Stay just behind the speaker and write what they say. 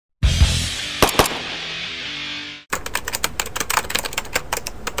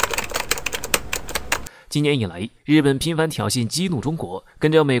今年以来，日本频繁挑衅激怒中国，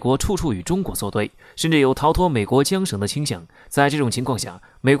跟着美国处处与中国作对，甚至有逃脱美国缰绳的倾向。在这种情况下，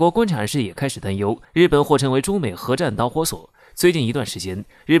美国观察人士也开始担忧，日本或成为中美核战导火索。最近一段时间，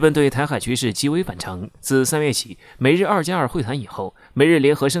日本对台海局势极为反常。自3月起，美日2+2会谈以后，美日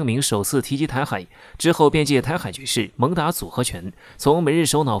联合声明首次提及台海，之后便借台海局势猛打组合拳。从美日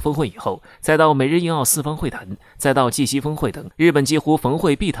首脑峰会以后，再到美日印澳4方会谈，再到G7峰会等，日本几乎逢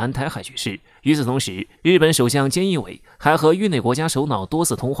会必谈台海局势。与此同时，日本首相菅义伟还和域内国家首脑多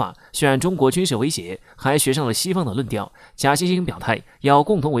次通话，渲染中国军事威胁，还学上了西方的论调。假惺惺表态要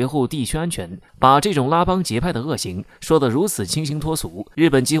共同维护地区安全，把这种拉帮结派的恶行说得如此清新脱俗。日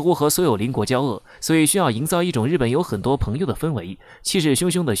本几乎和所有邻国交恶，所以需要营造一种日本有很多朋友的氛围，气势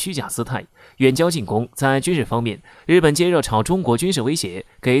汹汹的虚假姿态。远交近攻，在军事方面，日本借热炒中国军事威胁，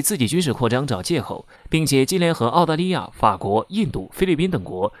给自己军事扩张找借口，并且接连和澳大利亚、法国、印度、菲律宾等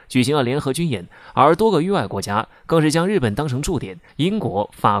国举行了联合军演，而多个域外国家更是将日本当成驻点。英国、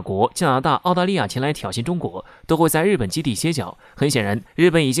法国、加拿大、澳大利亚前来挑衅中国，都会在日本基地歇脚。很显然，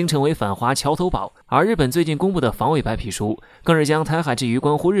日本已经成为反华桥头堡。而日本最近公布的防卫白皮书，更是将台海置于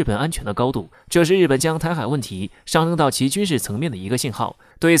关乎日本安全的高度，这是日本将台海问题上升到其军事层面的一个信号。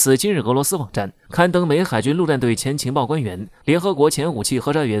对此，今日俄罗斯网站刊登美海军陆战队前情报官员、联合国前武器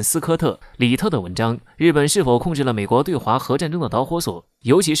核查员斯科特·里特的文章：日本是否控制了美国对华核战争的导火索？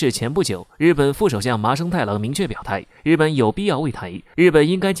尤其是前不久，日本副首相麻生太郎明确表态，日本有必要为台，日本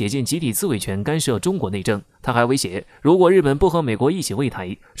应该解禁集体自卫权，干涉中国内政。他还威胁，如果日本不和美国一起为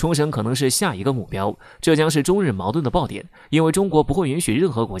台，冲绳可能是下一个目标，这将是中日矛盾的爆点，因为中国不会允许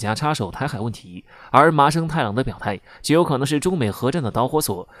任何国家插手台海问题。而麻生太郎的表态，极有可能是中美核战的导火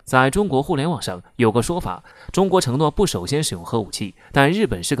索。在中国互联网上有个说法，中国承诺不首先使用核武器，但日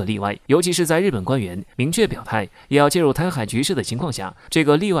本是个例外，尤其是在日本官员明确表态也要介入台海局势的情况下，这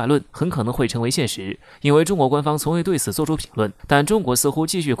个例外论很可能会成为现实。因为中国官方从未对此做出评论，但中国似乎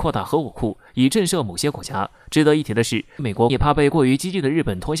继续扩大核武库，以震慑某些国家。值得一提的是，美国也怕被过于激进的日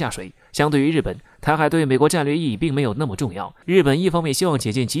本拖下水。相对于日本，台海对美国战略意义并没有那么重要。日本一方面希望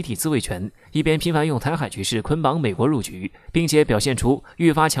解禁集体自卫权，一边频繁用台海局势捆绑美国入局，并且表现出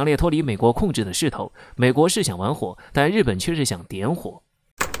愈发强烈脱离美国控制的势头。美国是想玩火，但日本却是想点火。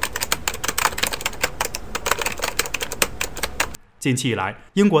近期以来，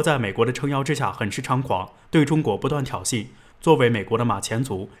英国在美国的撑腰之下很是猖狂，对中国不断挑衅。作为美国的马前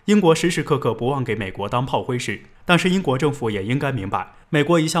卒，英国时时刻刻不忘给美国当炮灰使。但是英国政府也应该明白，美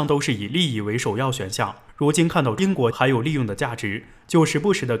国一向都是以利益为首要选项。如今看到英国还有利用的价值，就时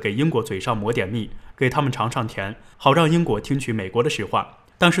不时的给英国嘴上抹点蜜，给他们尝尝甜，好让英国听取美国的使唤。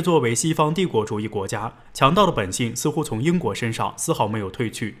但是作为西方帝国主义国家，强盗的本性似乎从英国身上丝毫没有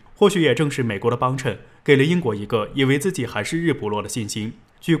褪去。或许也正是美国的帮衬，给了英国一个以为自己还是日不落的信心。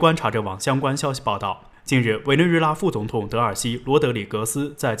据观察者网相关消息报道，近日，委内瑞拉副总统德尔西·罗德里格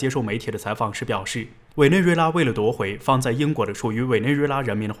斯在接受媒体的采访时表示，委内瑞拉为了夺回放在英国的属于委内瑞拉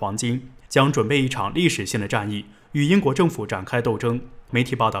人民的黄金，将准备一场历史性的战役，与英国政府展开斗争。媒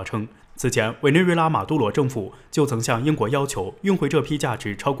体报道称，此前委内瑞拉马杜罗政府就曾向英国要求运回这批价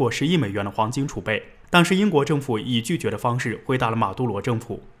值超过10亿美元的黄金储备，但是英国政府以拒绝的方式回答了马杜罗政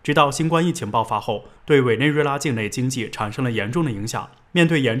府。直到新冠疫情爆发后，对委内瑞拉境内经济产生了严重的影响。面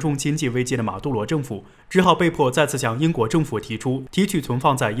对严重经济危机的马杜罗政府，只好被迫再次向英国政府提出提取存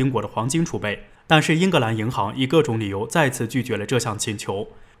放在英国的黄金储备，但是英格兰银行以各种理由再次拒绝了这项请求。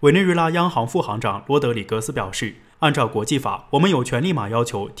委内瑞拉央行副行长罗德里格斯表示，按照国际法，我们有权立马要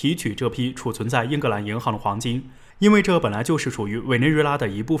求提取这批储存在英格兰银行的黄金，因为这本来就是属于委内瑞拉的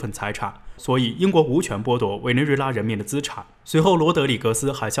一部分财产，所以英国无权剥夺委内瑞拉人民的资产。随后，罗德里格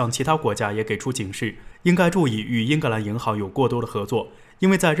斯还向其他国家也给出警示，应该注意与英格兰银行有过多的合作，因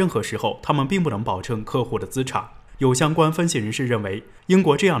为在任何时候，他们并不能保证客户的资产。有相关分析人士认为，英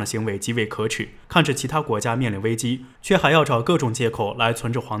国这样的行为极为可耻，看着其他国家面临危机，却还要找各种借口来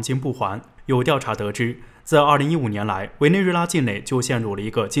存着黄金不还。有调查得知，自2015年来，委内瑞拉境内就陷入了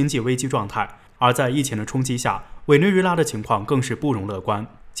一个经济危机状态，而在疫情的冲击下，委内瑞拉的情况更是不容乐观。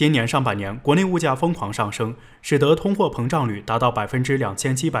今年上半年，国内物价疯狂上升，使得通货膨胀率达到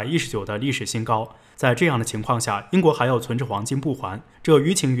2719%的历史新高。在这样的情况下，英国还要存着黄金不还，这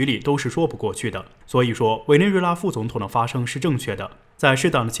于情于理都是说不过去的。所以说，委内瑞拉副总统的发声是正确的，在适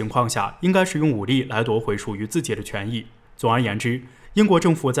当的情况下，应该使用武力来夺回属于自己的权益。总而言之，英国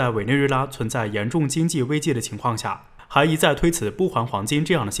政府在委内瑞拉存在严重经济危机的情况下，还一再推辞不还黄金，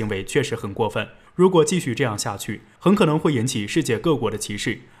这样的行为确实很过分。如果继续这样下去，很可能会引起世界各国的歧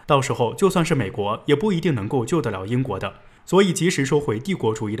视，到时候就算是美国，也不一定能够救得了英国的。所以及时收回帝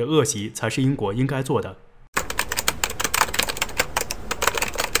国主义的恶习，才是英国应该做的。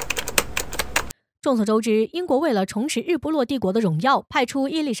众所周知，英国为了重拾日不落帝国的荣耀，派出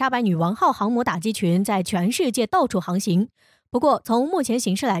伊丽莎白女王号航母打击群在全世界到处航行。不过，从目前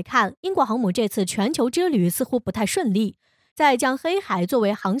形势来看，英国航母这次全球之旅似乎不太顺利。在将黑海作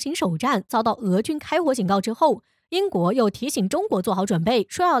为航行首站遭到俄军开火警告之后，英国又提醒中国做好准备，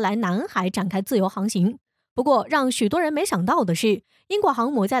说要来南海展开自由航行。不过，让许多人没想到的是，英国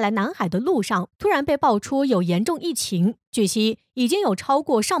航母在来南海的路上突然被爆出有严重疫情，据悉已经有超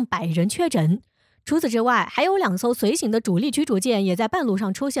过上百人确诊。除此之外，还有2艘随行的主力驱逐舰也在半路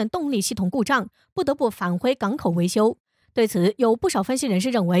上出现动力系统故障，不得不返回港口维修。对此，有不少分析人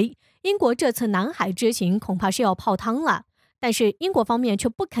士认为，英国这次南海之行恐怕是要泡汤了。但是英国方面却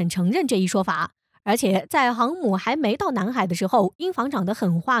不肯承认这一说法，而且在航母还没到南海的时候，英防长的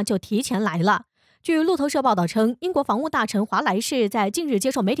狠话就提前来了。据路透社报道称，英国防务大臣华莱士在近日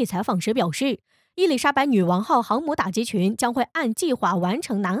接受媒体采访时表示，伊丽莎白女王号航母打击群将会按计划完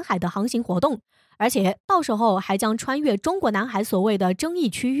成南海的航行活动，而且到时候还将穿越中国南海所谓的争议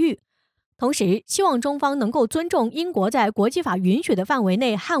区域。同时，希望中方能够尊重英国在国际法允许的范围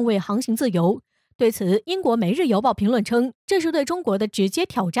内捍卫航行自由。对此，英国《每日邮报》评论称，这是对中国的直接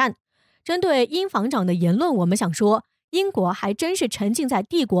挑战。针对英防长的言论，我们想说，英国还真是沉浸在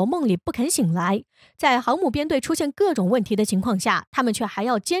帝国梦里不肯醒来。在航母编队出现各种问题的情况下，他们却还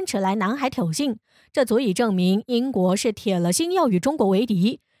要坚持来南海挑衅，这足以证明英国是铁了心要与中国为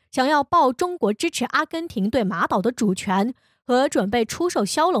敌，想要报中国支持阿根廷对马岛的主权和准备出售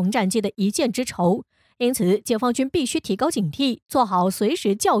枭龙战机的一箭之仇。因此，解放军必须提高警惕，做好随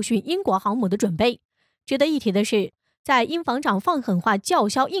时教训英国航母的准备。值得一提的是，在英防长放狠话叫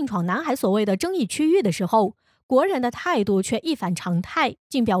嚣硬闯南海所谓的争议区域的时候，国人的态度却一反常态，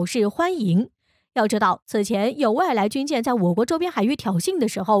竟表示欢迎。要知道，此前有外来军舰在我国周边海域挑衅的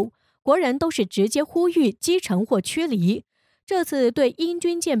时候，国人都是直接呼吁击沉或驱离。这次对英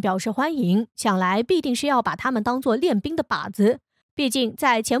军舰表示欢迎，想来必定是要把他们当作练兵的靶子。毕竟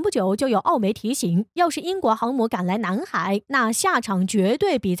在前不久就有澳媒提醒，要是英国航母赶来南海，那下场绝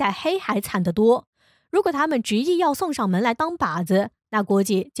对比在黑海惨得多。如果他们执意要送上门来当靶子，那估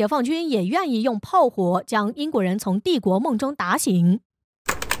计解放军也愿意用炮火将英国人从帝国梦中打醒。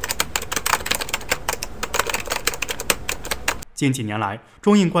近几年来，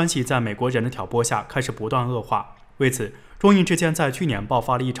中印关系在美国人的挑拨下开始不断恶化。为此，中印之间在去年爆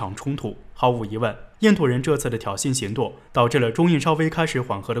发了一场冲突。毫无疑问，印度人这次的挑衅行动导致了中印稍微开始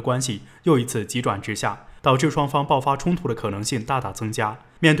缓和的关系又一次急转直下，导致双方爆发冲突的可能性大大增加。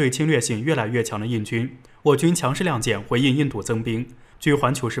面对侵略性越来越强的印军，我军强势亮剑回应印度增兵。据《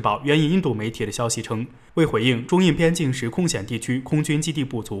环球时报》援引印度媒体的消息称，为回应中印边境时空险地区空军基地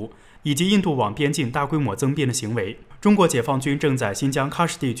不足，以及印度往边境大规模增兵的行为，中国解放军正在新疆喀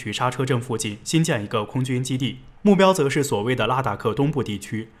什地区刹车镇附近新建一个空军基地，目标则是所谓的拉达克东部地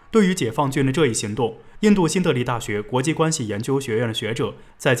区。对于解放军的这一行动，印度新德里大学国际关系研究学院的学者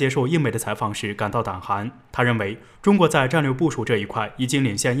在接受印媒的采访时感到胆寒。他认为，中国在战略部署这一块已经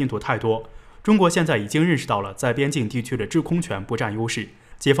领先印度太多。中国现在已经认识到了在边境地区的制空权不占优势，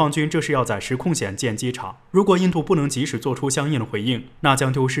解放军这是要在实空险建机场。如果印度不能及时做出相应的回应，那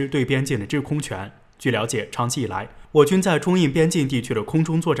将丢失对边境的制空权。据了解，长期以来，我军在中印边境地区的空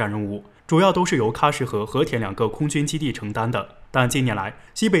中作战任务主要都是由喀什和和田2个空军基地承担的。但近年来，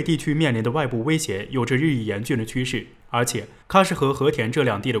西北地区面临的外部威胁有着日益严峻的趋势，而且喀什和和田这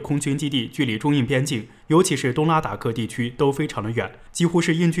2地的空军基地距离中印边境，尤其是东拉达克地区都非常的远，几乎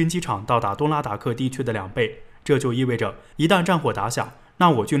是印军机场到达东拉达克地区的2倍。这就意味着，一旦战火打响，那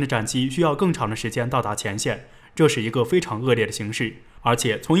我军的战机需要更长的时间到达前线，这是一个非常恶劣的形势。而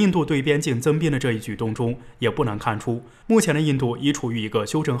且从印度对边境增兵的这一举动中，也不难看出，目前的印度已处于一个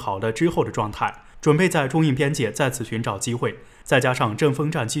休整好的之后的状态，准备在中印边界再次寻找机会。再加上阵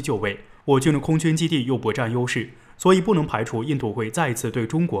风战机就位，我军的空军基地又不占优势，所以不能排除印度会再一次对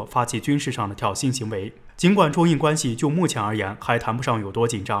中国发起军事上的挑衅行为。尽管中印关系就目前而言还谈不上有多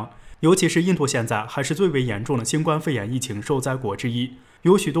紧张，尤其是印度现在还是最为严重的新冠肺炎疫情受灾国之一，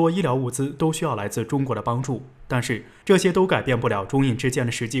有许多医疗物资都需要来自中国的帮助，但是这些都改变不了中印之间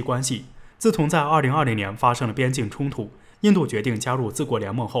的实际关系。自从在2020年发生了边境冲突，印度决定加入自国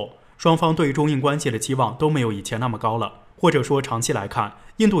联盟后，双方对中印关系的期望都没有以前那么高了，或者说长期来看，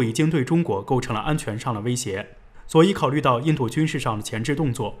印度已经对中国构成了安全上的威胁。所以考虑到印度军事上的前置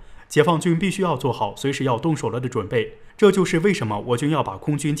动作，解放军必须要做好随时要动手了的准备。这就是为什么我军要把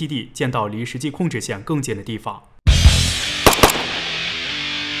空军基地建到离实际控制线更近的地方。